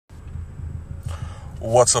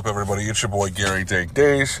What's up, everybody? It's your boy Gary Dank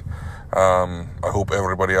Days. I hope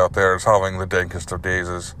everybody out there is having the dankest of days.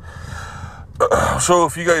 So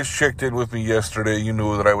if you guys checked in with me yesterday, you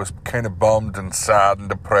know that I was kind of bummed and sad and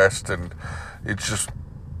depressed, and it just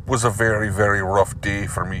was a very, very rough day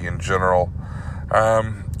for me in general.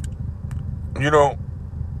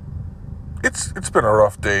 It's been a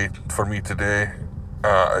rough day for me today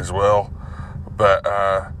as well, but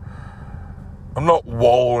I'm not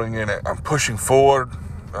wallowing in it. I'm pushing forward,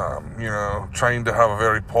 trying to have a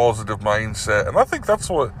very positive mindset. And I think that's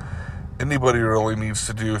what anybody really needs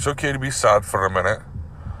to do. It's okay to be sad for a minute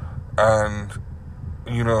and,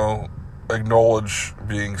 acknowledge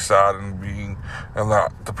being sad and being in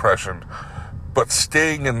that depression. But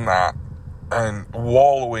staying in that and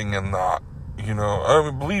wallowing in that,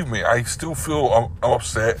 believe me, I still feel I'm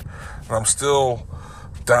upset and I'm still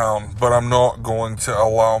down, but I'm not going to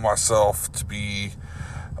allow myself to be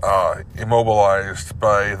immobilized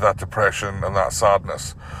by that depression and that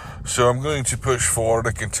sadness. So I'm going to push forward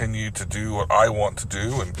and continue to do what I want to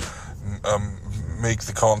do and make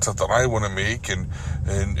the content that I want to make and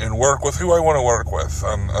work with who I want to work with,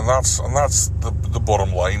 and that's the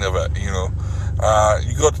bottom line of it. You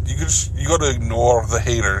got to ignore the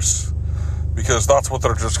haters, because that's what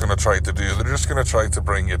they're just going to try to do. They're just going to try to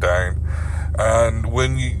bring you down. And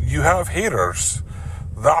when you have haters,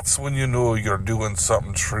 that's when you know you're doing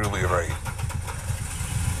something truly right.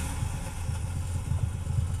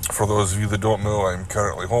 For those of you that don't know, I'm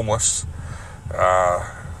currently homeless. I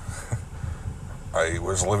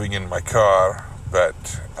was living in my car,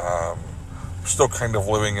 but I'm still kind of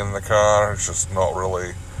living in the car. It's just not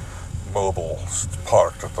really mobile. It's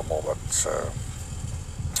parked at the moment. So,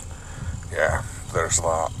 yeah, there's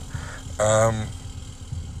that.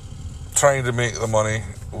 Trying to make the money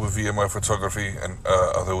via my photography and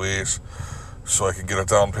other ways, so I can get a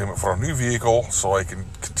down payment for a new vehicle, so I can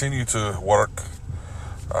continue to work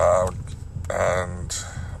and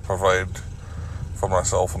provide for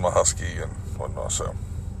myself and my husky and whatnot. So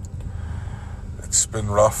it's been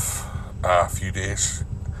rough a few days,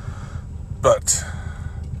 but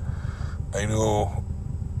I know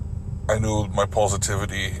my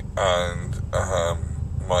positivity and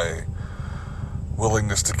my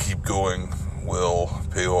willingness to keep going will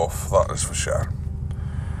pay off, that is for sure.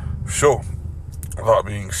 So, that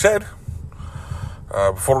being said,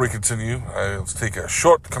 before we continue, let's take a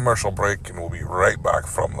short commercial break and we'll be right back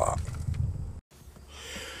from that.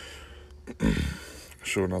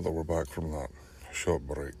 So now that we're back from that short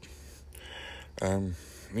break, I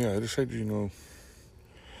decided, I'm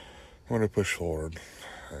going to push forward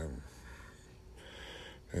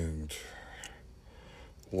and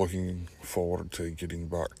looking forward to getting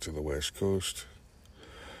back to the West Coast,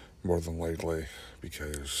 more than likely,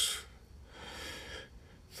 because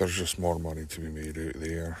there's just more money to be made out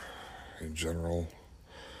there in general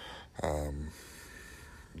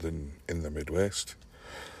than in the Midwest.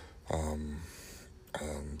 And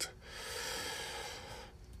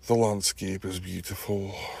the landscape is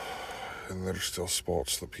beautiful, and there's still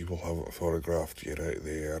spots that people haven't photographed yet out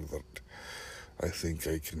there that I think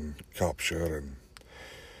I can capture and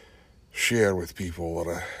share with people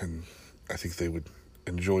and I think they would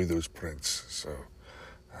enjoy those prints. So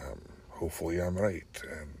hopefully I'm right,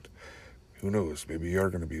 and who knows, maybe you're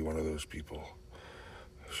going to be one of those people.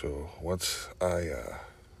 So once I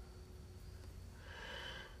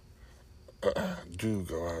do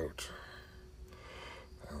go out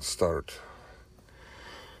and start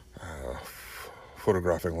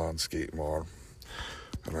photographing landscape more,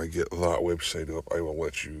 and I get that website up, I will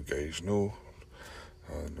let you guys know.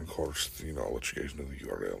 And of course, I'll let you guys know the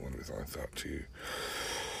URL and everything like that too.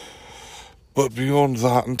 But beyond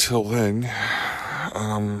that, until then,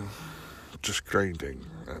 just grinding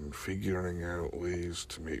and figuring out ways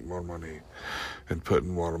to make more money and putting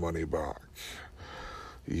more money back.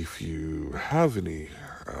 If you have any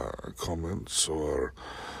comments or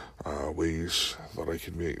ways that I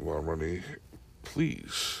can make more money,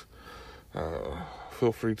 please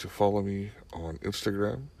feel free to follow me on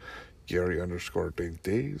Instagram,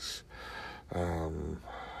 Gary_Days.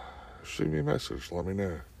 Shoot me a message, let me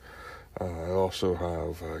know. I also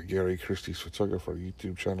have Gary Christie's Photographer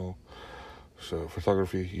YouTube channel, so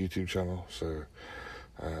photography YouTube channel. So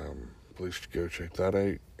please go check that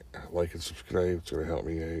out. Like and subscribe, it's going to help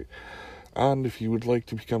me out. And if you would like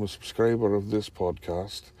to become a subscriber of this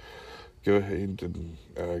podcast, go ahead and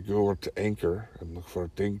go over to Anchor and look for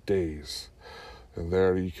Dink Days. And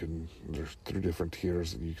there there's 3 different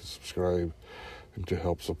tiers that you can subscribe and to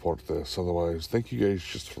help support this. Otherwise, thank you guys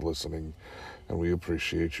just for listening, and we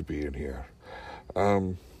appreciate you being here.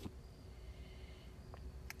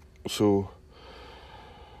 So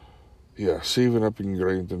yeah, saving up and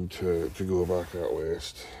grinding to go back out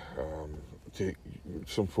west. Take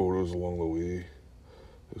some photos along the way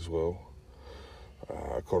as well.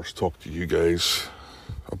 Of course, talk to you guys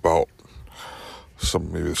about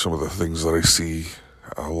maybe some of the things that I see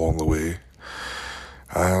along the way.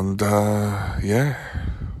 And yeah,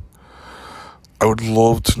 I would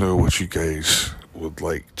love to know what you guys would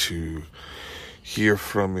like to hear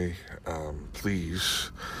from me.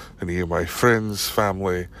 Please, any of my friends,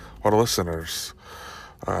 family, or listeners,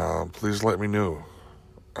 please let me know.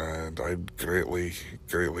 And I'd greatly,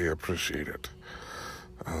 greatly appreciate it.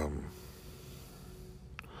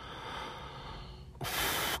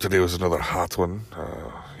 Today was another hot one.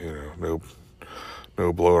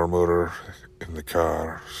 No blower motor in the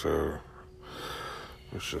car, so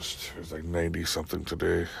it was like 90 something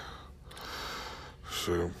today.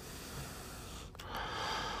 So,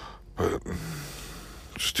 but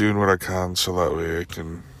just doing what I can so that way I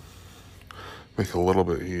can make a little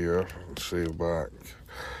bit here and save back.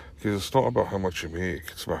 Because it's not about how much you make,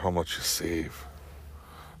 it's about how much you save.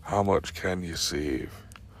 How much can you save?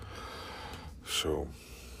 So,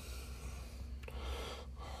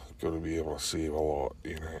 got to be able to save a lot,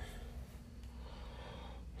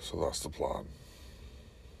 So that's the plan.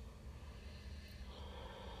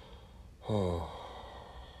 Well,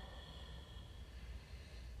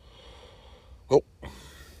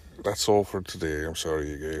 that's all for today. I'm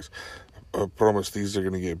sorry, you guys. I promise these are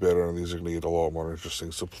going to get better and these are going to get a lot more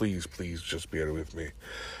interesting. So please just bear with me.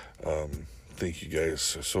 Thank you guys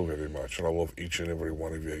so very much. And I love each and every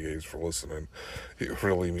one of you guys for listening. It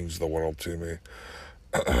really means the world to me.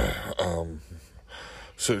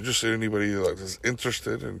 So just anybody that is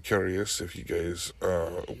interested and curious, if you guys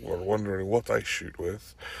were wondering what I shoot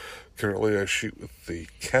with, currently I shoot with the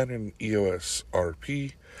Canon EOS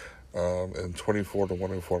RP and 24 to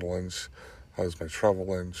 104 lens as my travel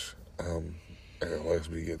lens. It allows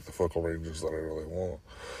me to get the focal ranges that I really want.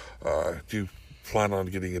 I do plan on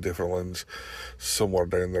getting a different lens somewhere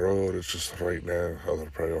down the road. It's just right now other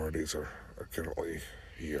priorities are currently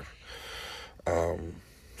here.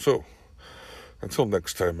 So until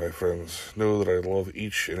next time, my friends, know that I love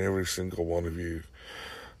each and every single one of you,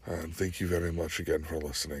 and thank you very much again for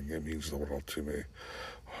listening. It means the world to me.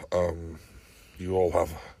 You all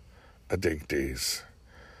have a dank days.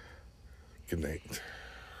 Good night.